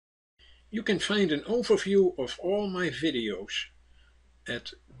You can find an overview of all my videos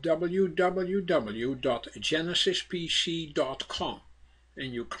at www.genesispc.com,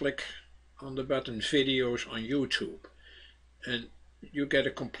 and you click on the button Videos on YouTube, and you get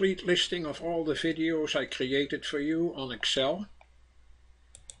a complete listing of all the videos I created for you on Excel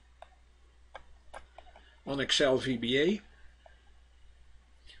VBA,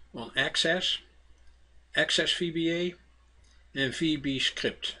 on Access VBA, and VB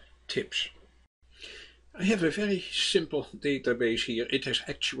script tips. I have a very simple database here. It has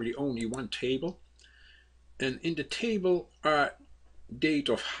actually only one table, and in the table are date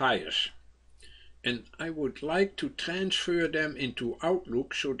of hires, and I would like to transfer them into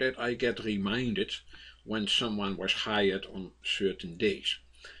Outlook so that I get reminded when someone was hired on certain days.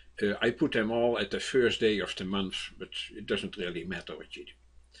 I put them all at the first day of the month, but it doesn't really matter what you do.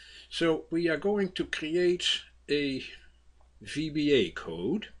 So we are going to create a VBA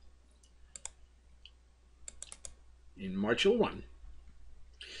code in Module 1.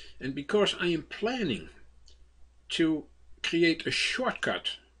 And because I am planning to create a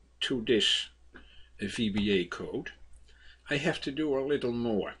shortcut to this VBA code, I have to do a little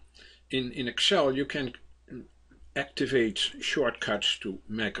more. In Excel you can activate shortcuts to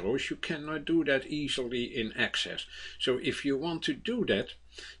macros. You cannot do that easily in Access. So if you want to do that,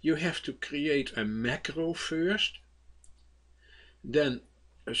 you have to create a macro first, then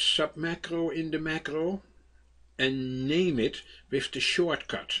a submacro in the macro, and name it with the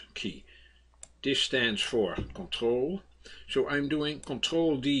shortcut key. This stands for Control, so I'm doing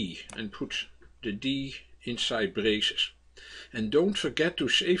Control D and put the D inside braces. And don't forget to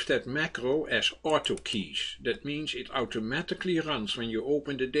save that macro as auto keys. That means it automatically runs when you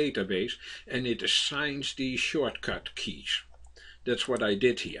open the database and it assigns these shortcut keys. That's what I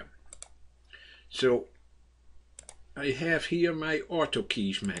did here. So I have here my auto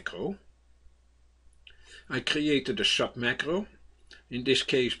keys macro. I created a sub macro. In this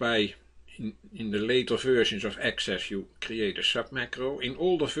case, in the later versions of Access, you create a sub macro. In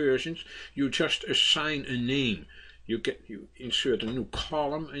older versions, you just assign a name. You insert a new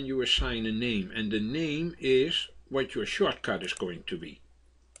column and you assign a name, and the name is what your shortcut is going to be.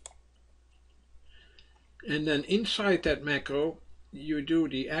 And then inside that macro you do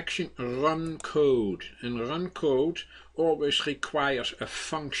the action run code, and run code always requires a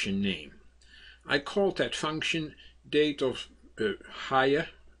function name. I called that function date of hire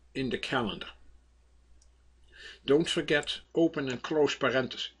in the calendar. Don't forget open and close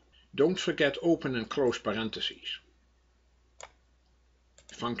parentheses. Don't forget open and close parentheses.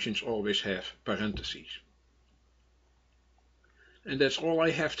 Functions always have parentheses. And that's all I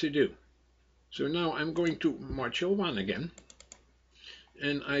have to do. So now I'm going to Module 1 again,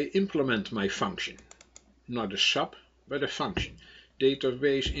 and I implement my function. Not a sub, but a function.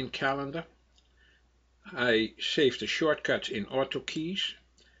 Database in calendar. I saved the shortcuts in auto keys.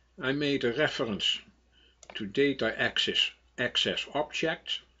 I made a reference to data access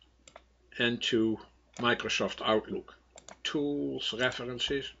objects and to Microsoft Outlook. Tools,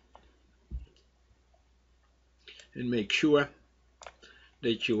 references, and make sure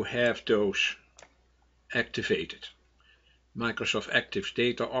that you have those activated. Microsoft Active's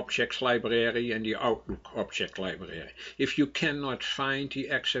data objects library and the Outlook object library. If you cannot find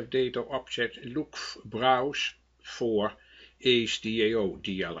the Active data object, browse for ACE DAO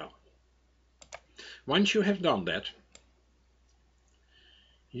DLL. Once you have done that,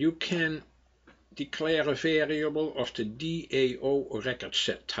 you can declare a variable of the DAO record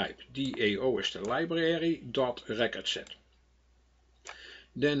set type. DAO is the library dot record set.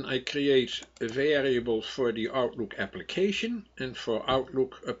 Then I create a variable for the Outlook application and for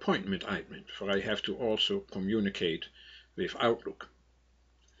Outlook appointment item, for I have to also communicate with Outlook.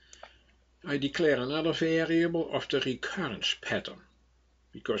 I declare another variable of the recurrence pattern,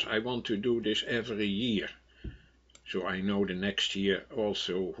 because I want to do this every year. So I know the next year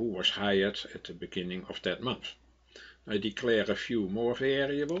also who was hired at the beginning of that month. I declare a few more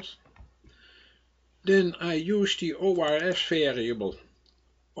variables. Then I use the ORS variable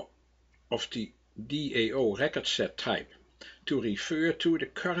of the DAO record set type to refer to the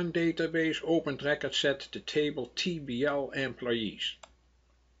current database opened record set, the table TBL employees.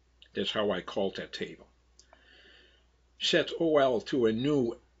 That's how I called that table. Set OL to a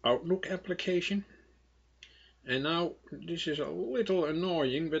new Outlook application. And now this is a little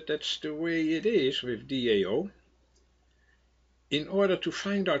annoying, but that's the way it is with DAO. In order to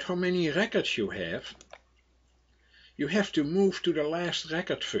find out how many records you have to move to the last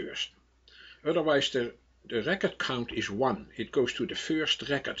record first. Otherwise the record count is 1. It goes to the first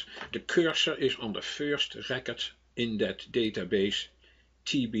record. The cursor is on the first record in that database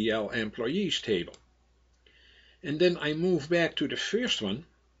TBL employees table. And then I move back to the first one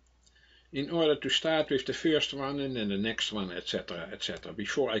in order to start with the first one and then the next one, etc., etc.,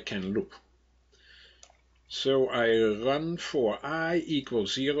 before I can loop. So I run for I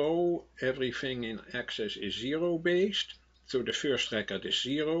equals 0, everything in access is 0 based, so the first record is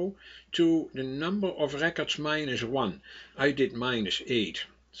 0, to the number of records minus 1. I did minus 8,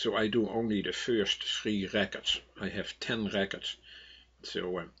 so I do only the first 3 records. I have 10 records,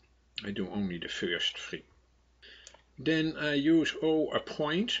 so I do only the first 3. Then I use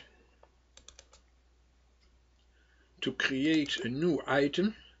appoint to create a new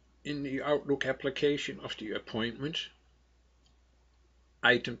item in the Outlook application of the appointment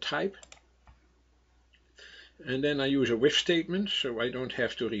item type. And then I use a with statement, so I don't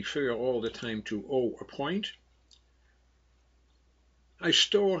have to refer all the time to appoint. I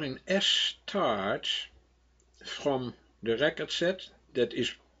store in start from the record set, that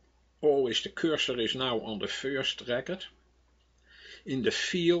is always the cursor is now on the first record, in the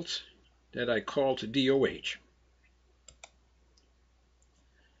field that I called DOH.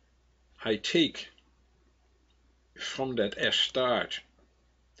 I take from that start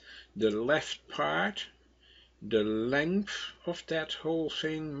the left part, the length of that whole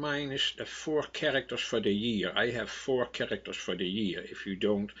thing minus the 4 characters for the year. I have 4 characters for the year. If you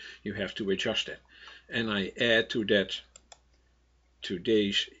don't, you have to adjust that. And I add to that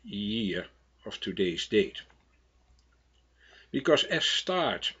today's year of today's date. Because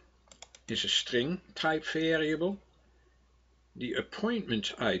start is a string type variable, the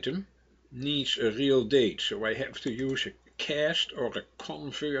appointment item needs a real date, so I have to use a cast or a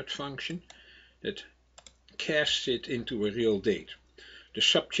convert function that casts it into a real date. The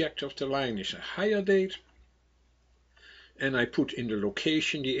subject of the line is a hire date, and I put in the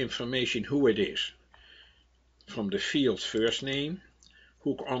location the information who it is. From the field first name,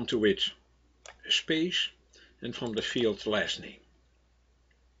 hook onto it a space, and from the field last name.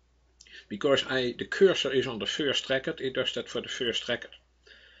 Because the cursor is on the first record, it does that for the first record.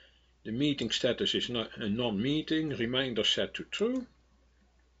 The meeting status is not a non-meeting, reminder set to true.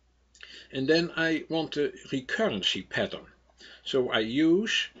 And then I want a recurrency pattern. So I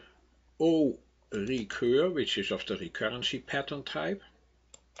use recur, which is of the recurrency pattern type.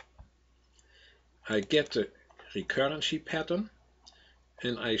 I get the recurrency pattern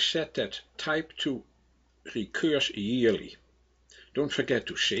and I set that type to recurs yearly. Don't forget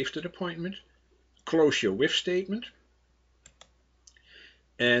to save that appointment. Close your with statement.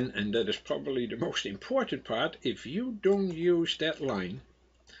 And that is probably the most important part, if you don't use that line,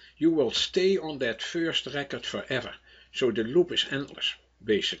 you will stay on that first record forever. So the loop is endless,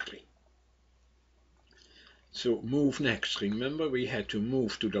 basically. So move next. Remember, we had to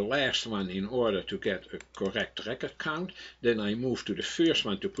move to the last one in order to get a correct record count. Then I move to the first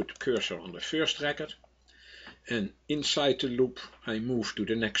one to put the cursor on the first record. And inside the loop, I move to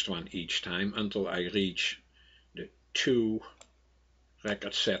the next one each time until I reach the 2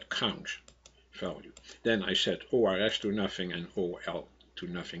 record set count value. Then I set ORS to nothing and OL to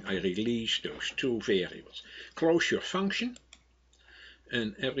nothing. I release those 2 variables. Close your function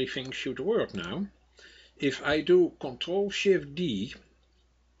and everything should work now. If I do Ctrl-Shift-D,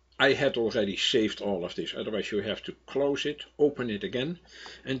 I had already saved all of this, otherwise you have to close it, open it again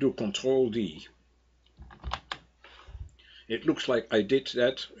and do Ctrl-D. It looks like I did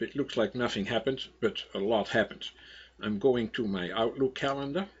that, it looks like nothing happened, but a lot happened. I'm going to my Outlook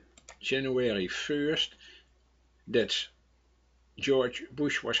calendar, January 1st, that's George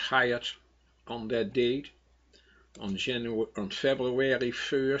Bush was hired on that date. On February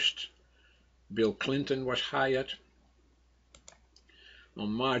 1st, Bill Clinton was hired.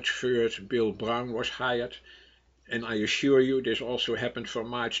 On March 3rd, Bill Brown was hired. And I assure you this also happened for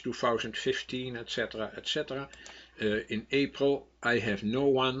March 2015, etc., etc. In April I have no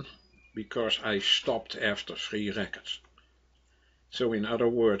one, because I stopped after 3 records. So in other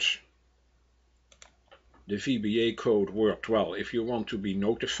words, the VBA code worked well. If you want to be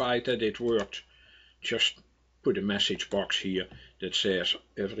notified that it worked, just put a message box here that says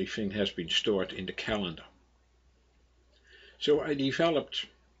everything has been stored in the calendar. So I developed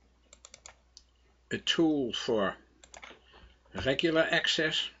a tool for regular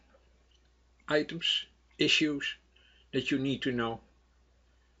access items, issues that you need to know.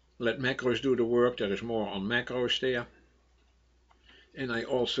 Let macros do the work, there is more on macros there. And I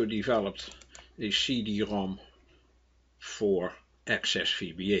also developed a CD-ROM for Access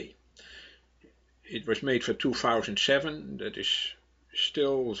VBA. It was made for 2007, that is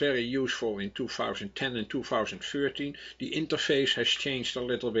still very useful in 2010 and 2013. The interface has changed a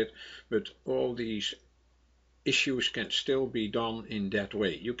little bit, but all these issues can still be done in that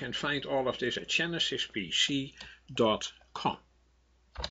way. You can find all of this at genesispc.com.